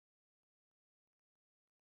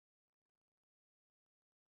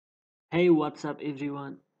Hey, what's up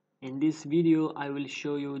everyone? In this video I will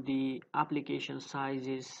show you the application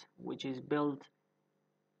sizes which is built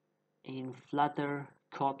in Flutter,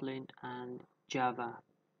 Kotlin and Java.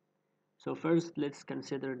 So first let's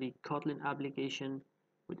consider the Kotlin application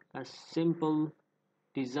with a simple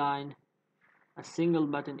design, a single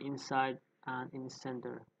button inside and in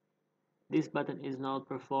center. This button is not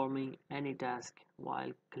performing any task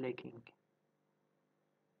while clicking.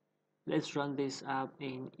 Let's run this app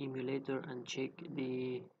in emulator and check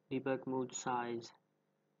the debug mode size.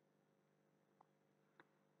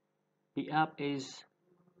 The app is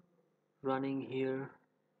running here.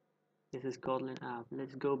 This is Kotlin app.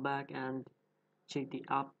 Let's go back and check the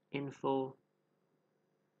app info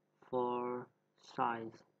for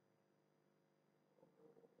size.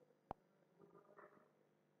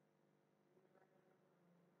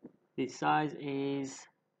 The size is,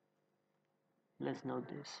 let's note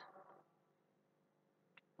this,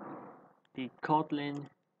 the Kotlin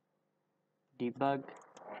debug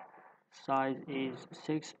size is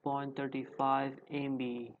 6.35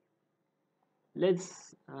 MB.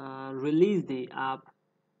 Let's release the app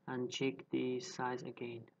and check the size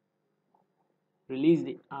again. Release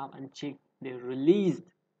the app and check the released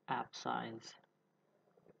app size.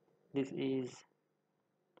 This is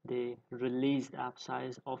the released app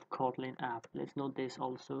size of Kotlin app. Let's note this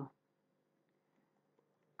also.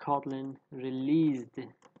 Kotlin released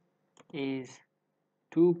is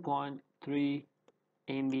 2.3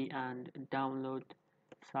 MB and download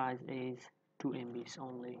size is 2 MBs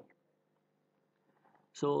only.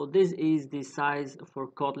 So this is the size for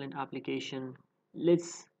Kotlin application.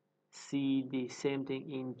 Let's see the same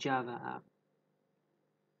thing in Java app.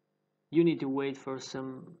 You need to wait for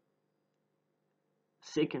some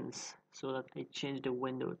seconds so that I change the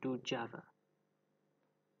window to Java.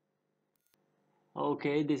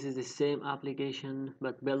 Okay, this is the same application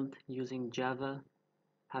but built using Java,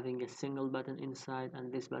 having a single button inside,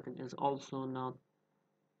 and this button is also not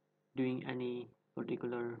doing any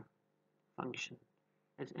particular function.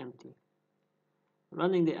 It's empty.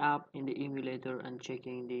 Running the app in the emulator and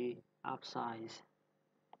checking the app size.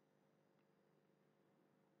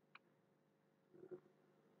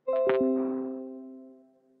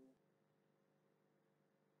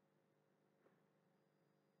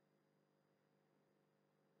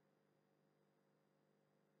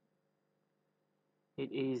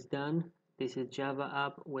 It is done. This is Java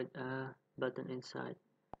app with a button inside.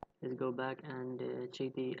 Let's go back and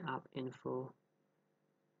check the app info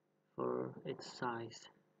for its size.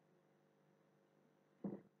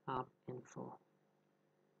 App info.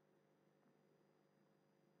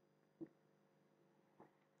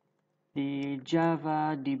 The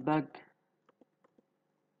Java debug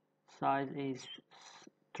size is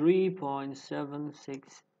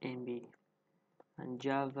 3.76 MB and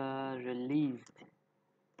Java released.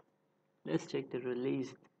 Let's check the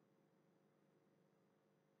released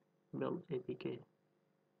build APK.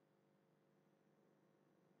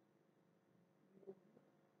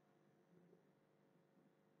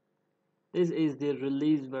 This is the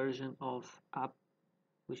released version of app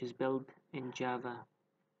which is built in Java.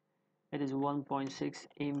 It is 1.6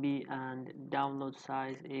 MB and download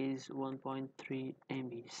size is 1.3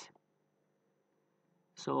 MBs.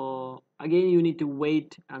 So again you need to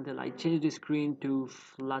wait until I change the screen to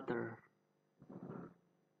Flutter.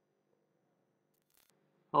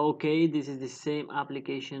 Okay, this is the same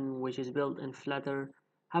application which is built in Flutter,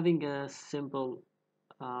 having a simple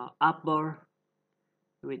app bar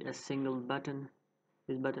with a single button.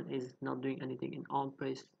 This button is not doing anything in on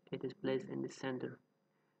press, it is placed in the center.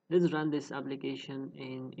 Let's run this application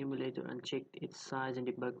in emulator and check its size in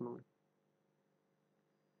debug mode.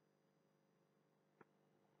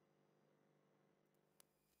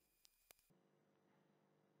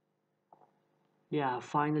 Yeah,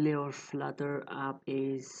 finally our Flutter app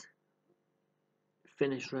is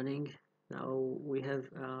finished running. Now we have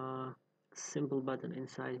a simple button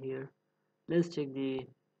inside here. Let's check the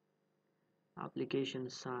application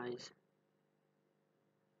size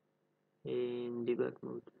in debug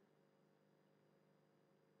mode.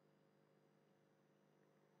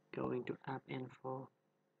 Going to app info,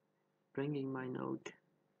 bringing my node,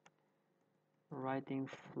 writing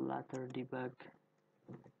Flutter debug.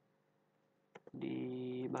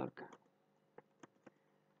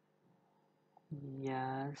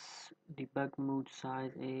 Yes, debug mode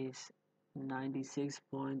size is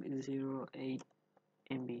 96.08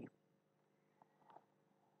 MB.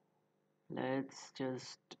 Let's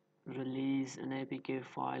just release an APK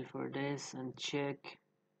file for this and check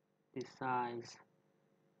the size.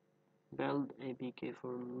 Build APK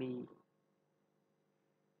for me.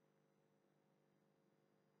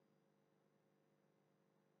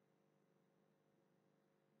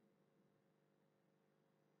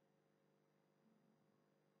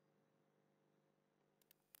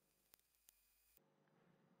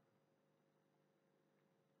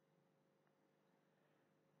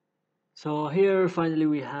 So here finally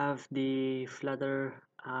we have the Flutter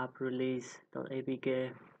app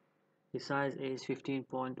release.apk. The size is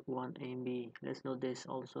 15.1 MB. Let's note this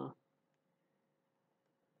also.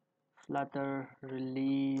 Flutter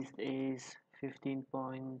released is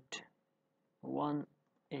 15.1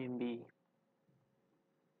 MB.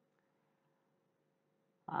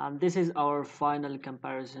 This is our final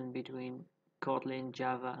comparison between Kotlin,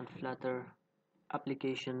 Java, and Flutter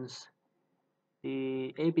applications.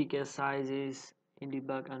 The APK sizes in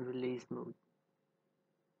debug and release mode.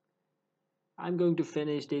 I'm going to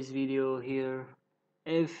finish this video here.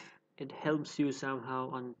 If it helps you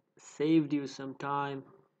somehow and saved you some time,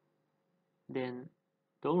 then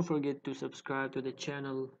don't forget to subscribe to the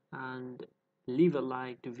channel and leave a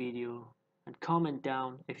like to video and comment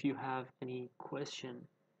down if you have any question.